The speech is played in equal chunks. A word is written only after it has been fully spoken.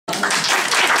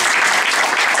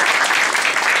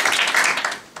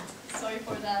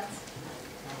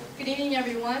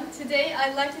everyone. Today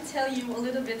I'd like to tell you a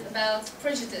little bit about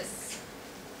prejudice.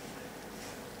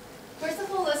 First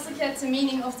of all, let's look at the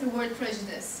meaning of the word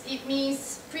prejudice. It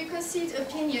means preconceived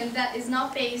opinion that is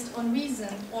not based on reason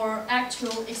or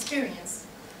actual experience.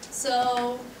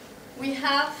 So we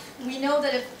know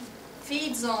that it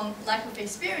feeds on lack of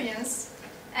experience,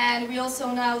 and we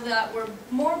also know that we're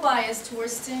more biased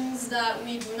towards things that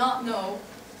we do not know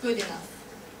good enough.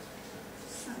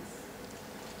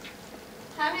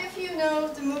 How many of you know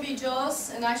the movie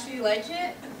Jaws and actually like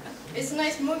it? It's a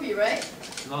nice movie, right?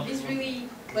 It's really,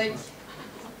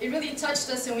 it really touched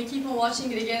us, and we keep on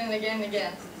watching it again and again and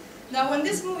again. Now, when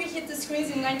this movie hit the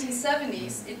screens in the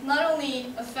 1970s, it not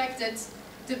only affected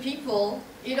the people,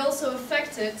 it also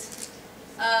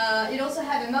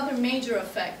had another major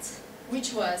effect,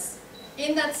 which was,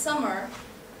 in that summer,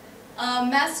 a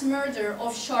mass murder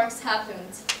of sharks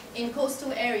happened in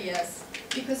coastal areas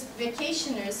because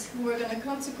vacationers who were going to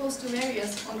come to coastal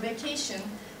areas on vacation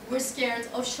were scared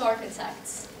of shark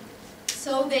attacks.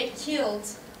 So they killed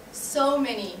so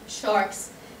many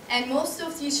sharks, and most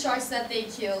of these sharks that they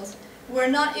killed were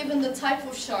not even the type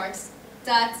of sharks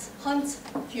that hunt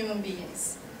human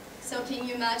beings. So can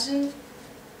you imagine?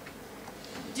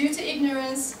 Due to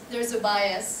ignorance, there's a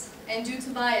bias, and due to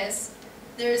bias,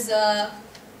 there's a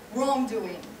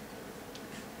wrongdoing.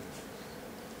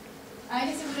 I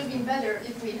guess it would have been better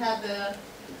if we had the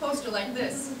poster like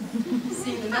this,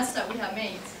 seeing the mess that we have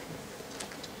made.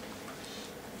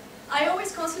 I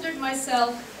always considered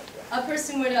myself a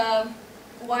person with a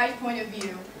wide point of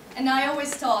view, and I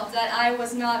always thought that I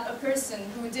was not a person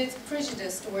who did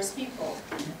prejudice towards people.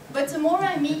 But the more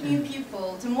I meet new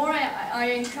people, the more I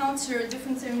encounter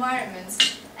different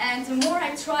environments, and the more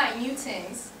I try new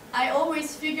things, I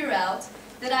always figure out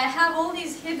that I have all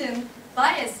these hidden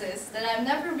biases that I've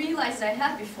never realized I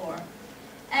had before.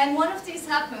 And one of these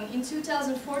happened in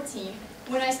 2014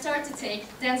 when I started to take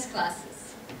dance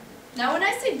classes. Now when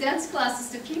I say dance classes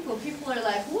to people, people are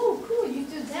like, "Whoa, cool, you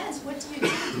do dance, what do you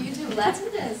do? Do you do Latin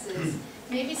dances?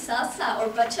 Maybe salsa or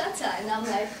bachata?" And I'm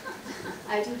like,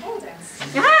 "I do pole dance."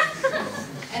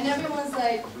 And everyone's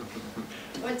like,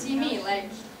 "What do you mean, like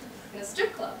in a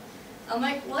strip club?" I'm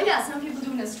like, "Well, yeah, some people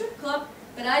do it in a strip club,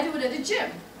 but I do it at a gym.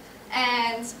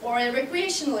 Or a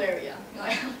recreational area."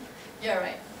 Like, yeah,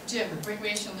 right, gym,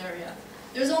 recreational area.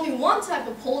 There's only one type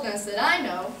of pole dance that I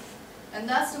know, and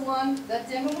that's the one that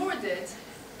Demi Moore did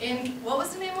in, what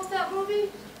was the name of that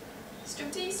movie?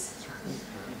 Striptease?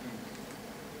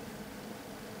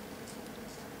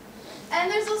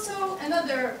 And there's also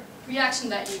another reaction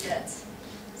that you get.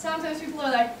 Sometimes people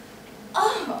are like,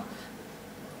 "Oh,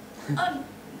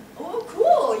 oh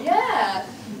cool, yeah.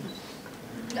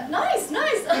 Nice,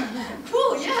 nice,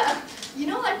 cool, yeah." You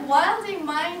know, like while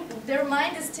their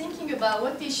mind is thinking about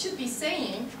what they should be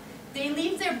saying, they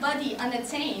leave their body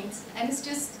unattained, and it's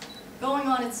just going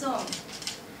on its own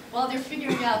while they're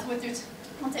figuring out what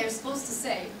they're supposed to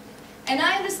say. And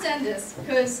I understand this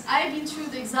because I've been through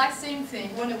the exact same thing.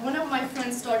 When one of my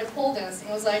friends started pole dancing,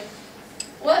 I was like,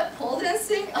 "What, pole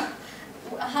dancing?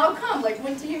 How come? Like,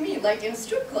 what do you mean? Like in a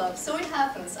strip club?" So it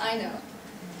happens, I know.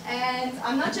 And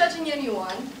I'm not judging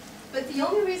anyone, but the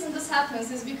only reason this happens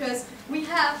is because we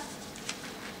have,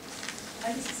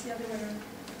 I guess it's the other way around.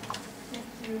 Thank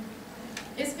you.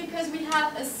 It's because we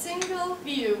have a single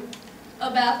view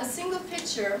about, a single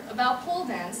picture about pole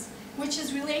dance, which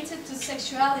is related to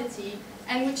sexuality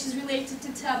and which is related to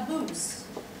taboos.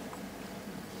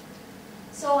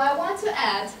 So I want to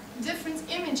add different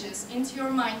images into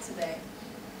your mind today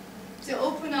to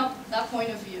open up that point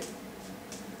of view.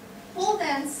 Pole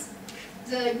dance,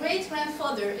 the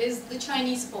great-grandfather is the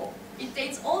Chinese pole. It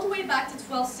dates all the way back to the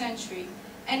 12th century,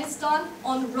 and it's done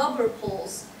on rubber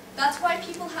poles. That's why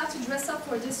people have to dress up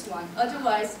for this one.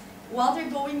 Otherwise, while they're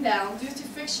going down, due to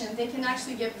friction, they can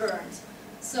actually get burned.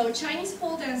 So Chinese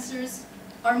pole dancers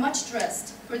are much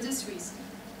dressed for this reason.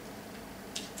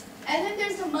 And then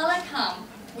there's the Malakham,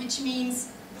 which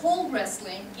means pole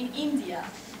wrestling in India.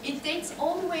 It dates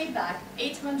all the way back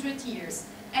 800 years.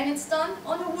 And it's done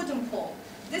on a wooden pole.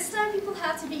 This time people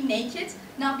have to be naked,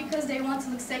 not because they want to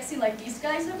look sexy like these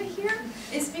guys over here.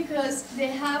 It's because they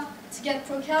have to get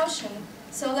precaution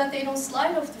so that they don't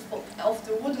slide off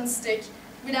the wooden stick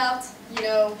without, you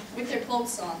know, with their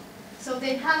clothes on. So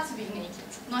they have to be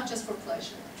naked, not just for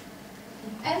pleasure.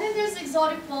 And then there's the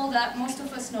exotic pole that most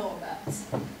of us know about.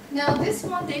 Now this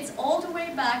one dates all the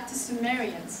way back to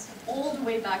Sumerians,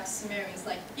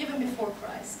 like even before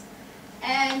Christ.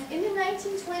 And in the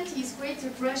 1920s Great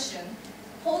Depression,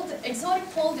 exotic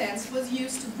pole dance was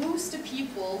used to boost the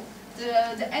people,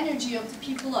 the energy of the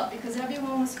people up, because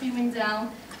everyone was feeling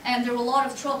down and there was a lot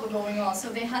of trouble going on, so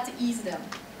they had to ease them.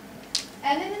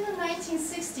 And then in the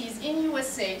 1960s in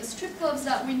USA, the strip clubs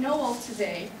that we know of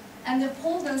today and the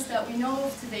pole dance that we know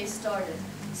of today started.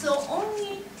 So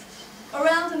only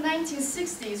around the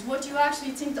 1960s, what you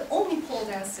actually think the only pole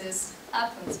dances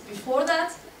happened. Before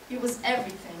that, it was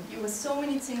everything. It was so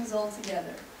many things all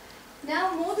together.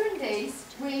 Now modern days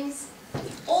brings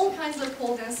all kinds of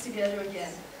pole dance together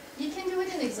again. You can do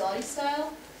it in exotic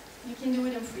style, you can do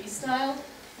it in freestyle,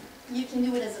 you can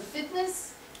do it as a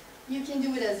fitness, you can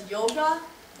do it as yoga,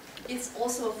 it's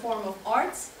also a form of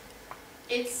art,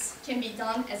 it can be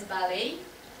done as ballet,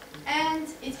 and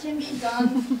it can be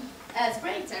done as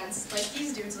breakdance, like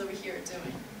these dudes over here are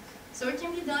doing. So it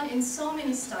can be done in so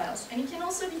many styles, and it can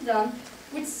also be done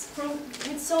with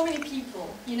so many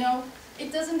people, you know.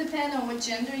 It doesn't depend on what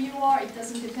gender you are, it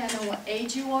doesn't depend on what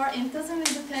age you are, and it doesn't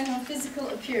even depend on physical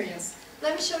appearance.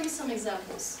 Let me show you some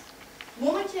examples.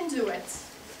 Women can do it,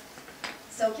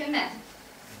 so can men.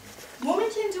 Women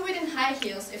can do it in high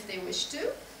heels if they wish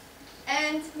to,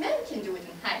 and men can do it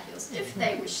in high heels if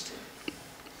they wish to.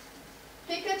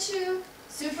 Pikachu,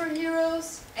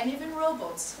 superheroes, and even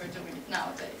robots are doing it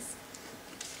nowadays.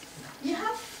 You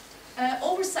have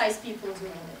oversized people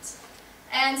doing it.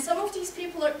 And some of these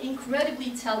people are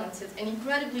incredibly talented and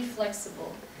incredibly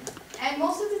flexible. And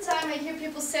most of the time I hear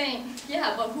people saying,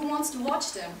 yeah, but who wants to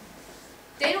watch them?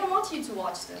 They don't want you to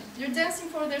watch them. They're dancing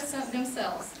for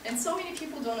themselves. And so many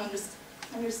people don't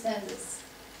understand this.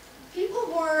 People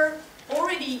who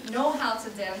already know how to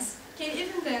dance can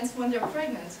even dance when they're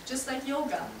pregnant, just like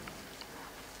yoga.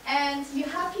 And you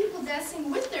have people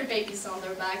dancing with their babies on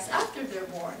their backs after they're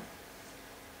born.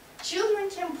 Children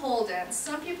can pole dance.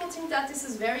 Some people think that this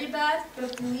is very bad,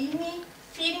 but believe me,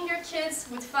 feeding your kids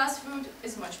with fast food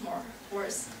is much more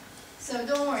worse. So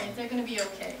don't worry, they're going to be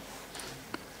okay.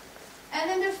 And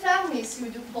then there are families who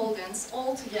do pole dance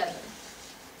all together.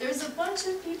 There's a bunch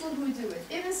of people who do it,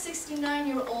 even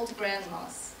 69-year-old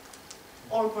grandmas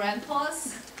or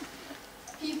grandpas,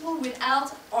 people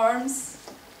without arms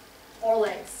or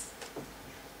legs.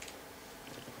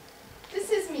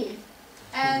 This is me.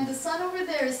 And the sun over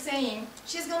there is saying,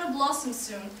 she's going to blossom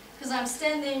soon, because I'm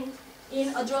standing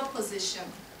in a drop position.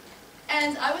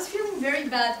 And I was feeling very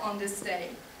bad on this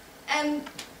day. And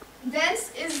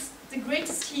dance is the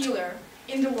greatest healer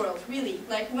in the world, really.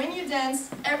 Like, when you dance,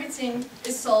 everything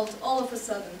is solved all of a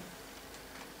sudden.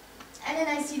 And then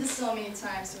I see this so many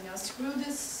times, you know, screw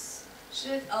this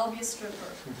shit, I'll be a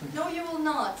stripper. No, you will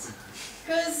not.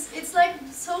 Because it's like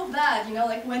so bad, you know,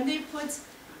 like when they put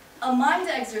a mind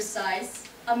exercise,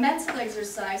 a mental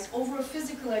exercise over a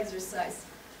physical exercise.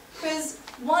 Because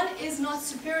one is not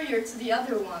superior to the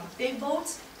other one. They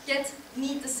both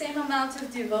need the same amount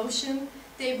of devotion,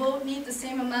 they both need the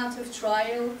same amount of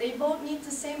trial, they both need the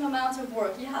same amount of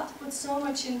work. You have to put so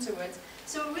much into it.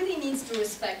 So it really needs the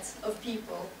respect of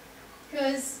people.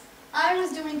 Because I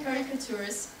was doing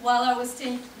caricatures while I was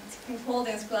taking pole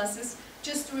dance classes,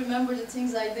 just to remember the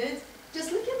things I did.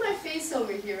 Just look at my face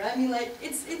over here. I mean, like,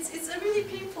 it's a really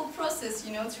painful process,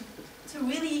 you know, to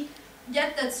really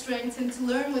get that strength and to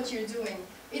learn what you're doing.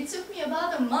 It took me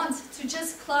about a month to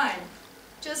just climb,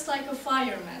 just like a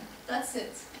fireman. That's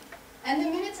it. And the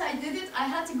minute I did it, I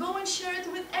had to go and share it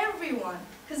with everyone,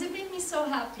 because it made me so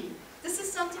happy. This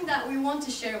is something that we want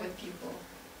to share with people.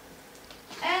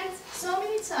 And so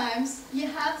many times, you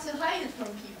have to hide it from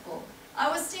people. I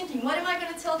was thinking, what am I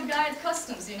going to tell the guy at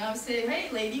customs? You know, I say,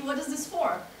 hey lady, what is this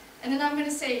for? And then I'm going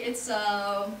to say, it's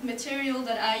a material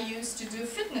that I use to do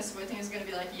fitness with. And he's going to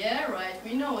be like, yeah, right,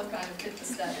 we know what kind of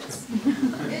fitness that is.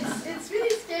 It's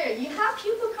really scary. You have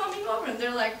people coming over and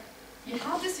they're like, you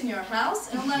have this in your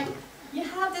house? And I'm like, you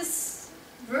have this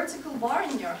vertical bar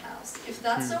in your house. If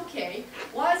that's okay,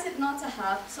 why is it not to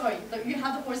have, sorry, you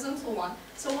have the horizontal one,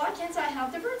 so why can't I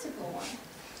have the vertical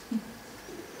one?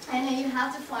 And then you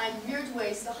have to find weird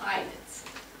ways to hide it.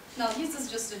 Now this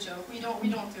is just a joke. We don't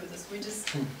do this. We just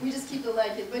keep it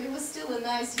like it. But it was still a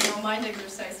nice, you know, mind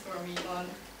exercise for me on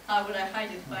how would I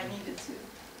hide it if I needed to.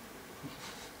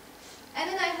 And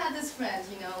then I had this friend,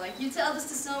 you know, like you tell this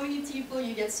to so many people,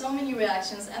 you get so many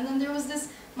reactions. And then there was this,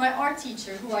 my art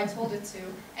teacher who I told it to,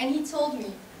 and he told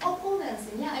me, oh, pole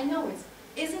dancing, yeah, I know it.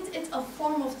 Isn't it a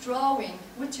form of drawing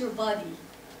with your body?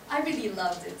 I really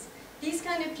loved it. These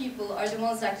kind of people are the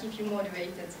ones that keep you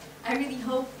motivated. I really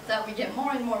hope that we get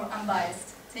more and more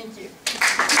unbiased. Thank you.